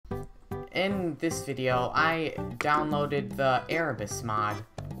in this video, I downloaded the Erebus mod,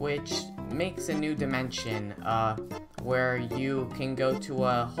 which makes a new dimension, where you can go to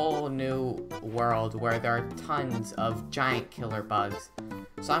a whole new world where there are tons of giant killer bugs.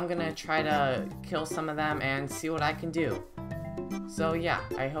 So I'm gonna try to kill some of them and see what I can do. So yeah,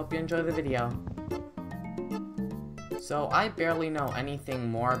 I hope you enjoy the video. So I barely know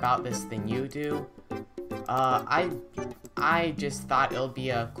anything more about this than you do. I just thought it'll be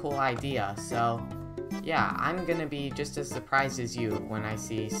a cool idea, so yeah, I'm gonna be just as surprised as you when I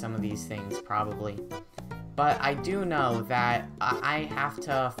see some of these things, probably. But I do know that I have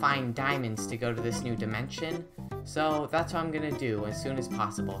to find diamonds to go to this new dimension, so that's what I'm gonna do as soon as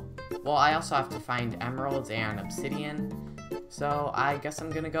possible. Well, I also have to find emeralds and obsidian, so I guess I'm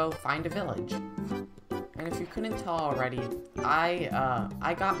gonna go find a village. And if you couldn't tell already,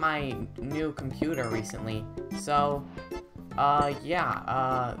 I got my new computer recently, so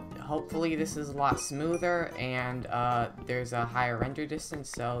yeah, hopefully this is a lot smoother and there's a higher render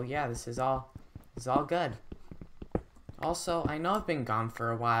distance, so yeah, this is all good. Also, I know I've been gone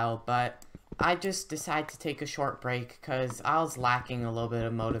for a while, but I just decided to take a short break because I was lacking a little bit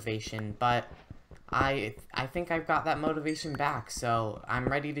of motivation, but I think I've got that motivation back, so I'm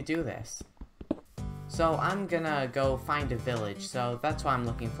ready to do this. So I'm gonna go find a village, so that's what I'm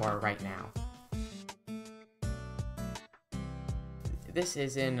looking for right now. This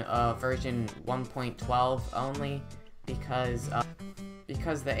is in version 1.12 only because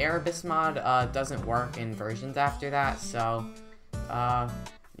the Erebus mod doesn't work in versions after that, so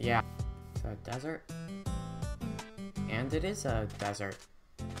yeah. It's a desert. And it is a desert.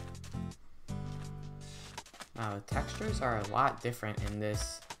 Wow, the textures are a lot different in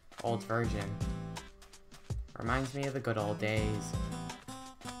this old version. Reminds me of the good old days.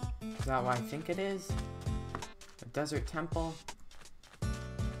 Is that what I think it is? A desert temple?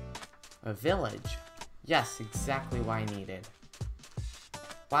 A village? Yes, exactly what I needed.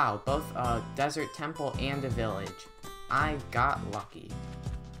 Wow, both a desert temple and a village. I got lucky.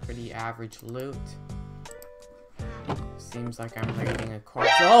 Pretty average loot. Seems like I'm raiding a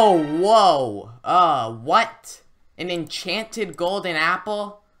corpse. Oh, whoa! What? An enchanted golden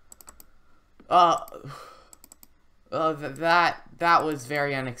apple? That was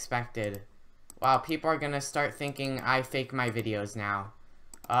very unexpected. Wow, people are gonna start thinking I fake my videos now.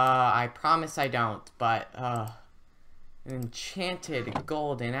 I promise I don't, but, an enchanted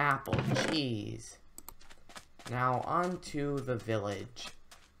golden apple, jeez. Now, on to the village.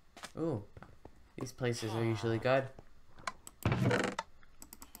 Ooh, these places are usually good.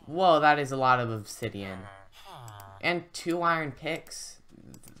 Whoa, that is a lot of obsidian. And 2 iron picks?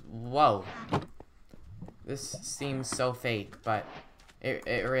 Whoa. This seems so fake, but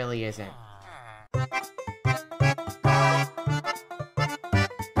it really isn't.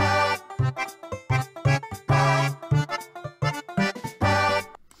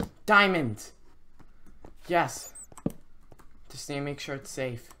 Diamonds! Yes. Just need to make sure it's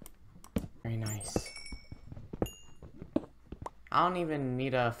safe. Very nice. I don't even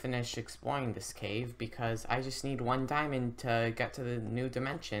need to finish exploring this cave because I just need 1 diamond to get to the new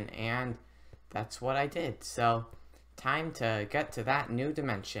dimension, and that's what I did. So, time to get to that new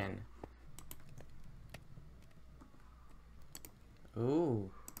dimension.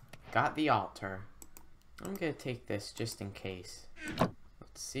 Ooh, got the altar. I'm gonna take this just in case.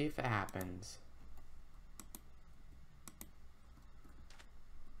 Let's see if it happens.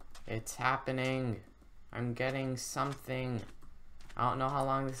 It's happening. I'm getting something. I don't know how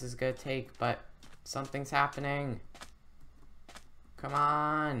long this is gonna take, but something's happening. Come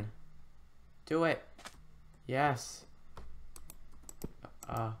on. Do it. Yes.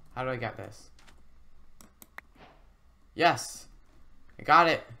 How do I get this? Yes. I got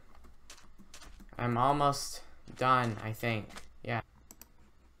it. I'm almost done, I think. Yeah.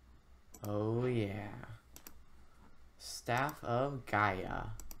 Oh yeah. Staff of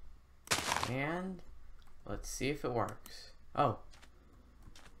Gaia. And let's see if it works. Oh.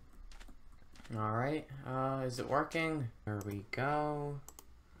 Alright, is it working? There we go.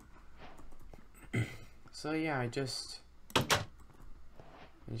 So yeah, I just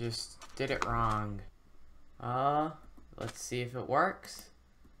did it wrong. Let's see if it works.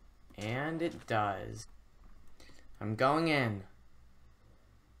 And it does. I'm going in.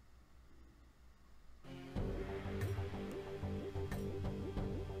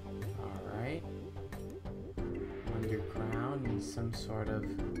 Alright. Underground in some sort of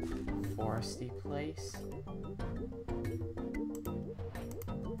foresty place.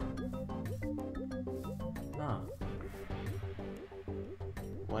 Huh.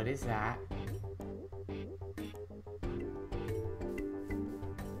 What is that?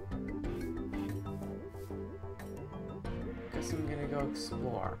 guess I'm gonna go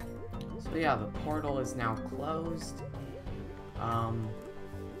explore. So yeah, the portal is now closed. I'm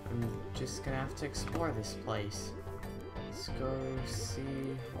just gonna have to explore this place. Let's go see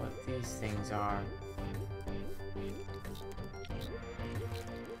what these things are.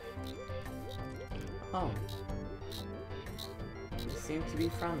 Oh. They seem to be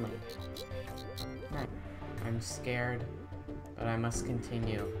friendly. Right. I'm scared, but I must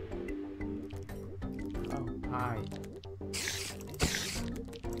continue. Oh, hi.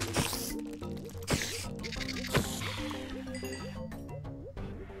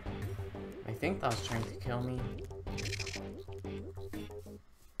 I think that was trying to kill me.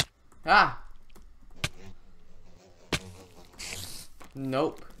 Ah!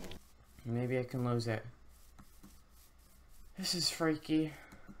 Nope. Maybe I can lose it. This is freaky.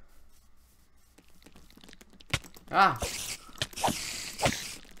 Ah!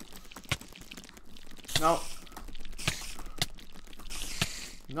 No.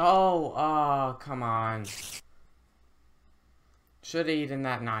 No! Oh, come on. Should have eaten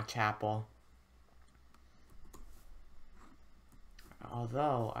that notch apple.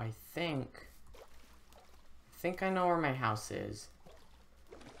 Although, I think I know where my house is.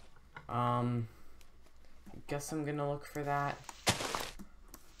 I guess I'm gonna look for that.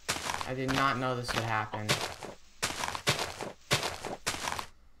 I did not know this would happen.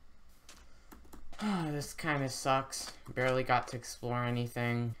 This kind of sucks. Barely got to explore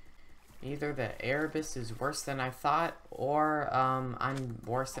anything. Either the Erebus is worse than I thought, or I'm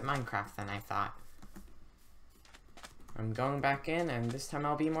worse at Minecraft than I thought. I'm going back in, and this time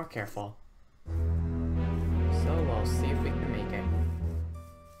I'll be more careful. So we'll see if we can make it.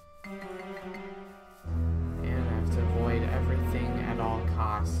 And I have to avoid everything at all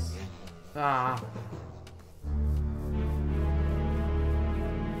costs. Ah.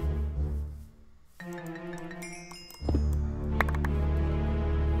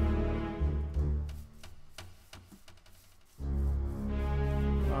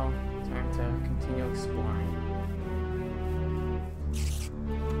 Well, time to continue exploring.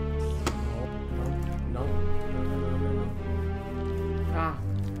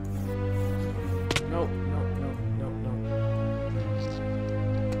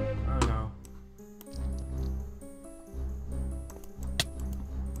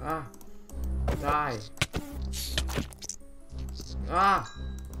 Ah! Die! Ah!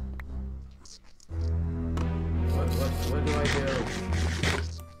 What do I do?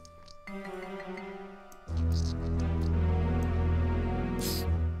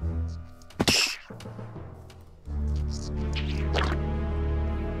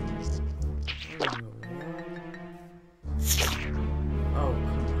 Oh,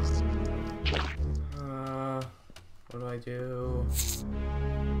 what do I do?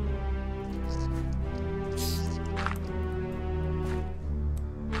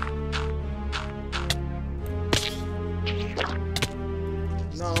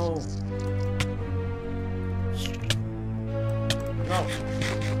 No. No.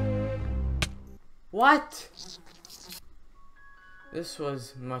 What? This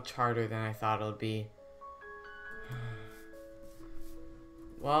was much harder than I thought it would be.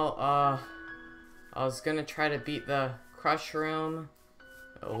 Well, I was gonna try to beat the Crush Room,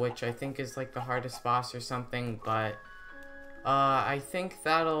 which I think is like the hardest boss or something, but I think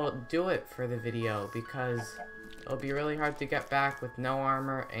that'll do it for the video, because it'll be really hard to get back with no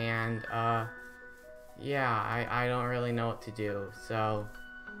armor, and yeah, I don't really know what to do, so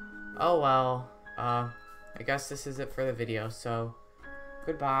oh well. I guess this is it for the video, so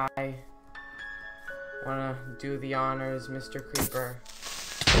goodbye. Wanna do the honors, Mr. Creeper?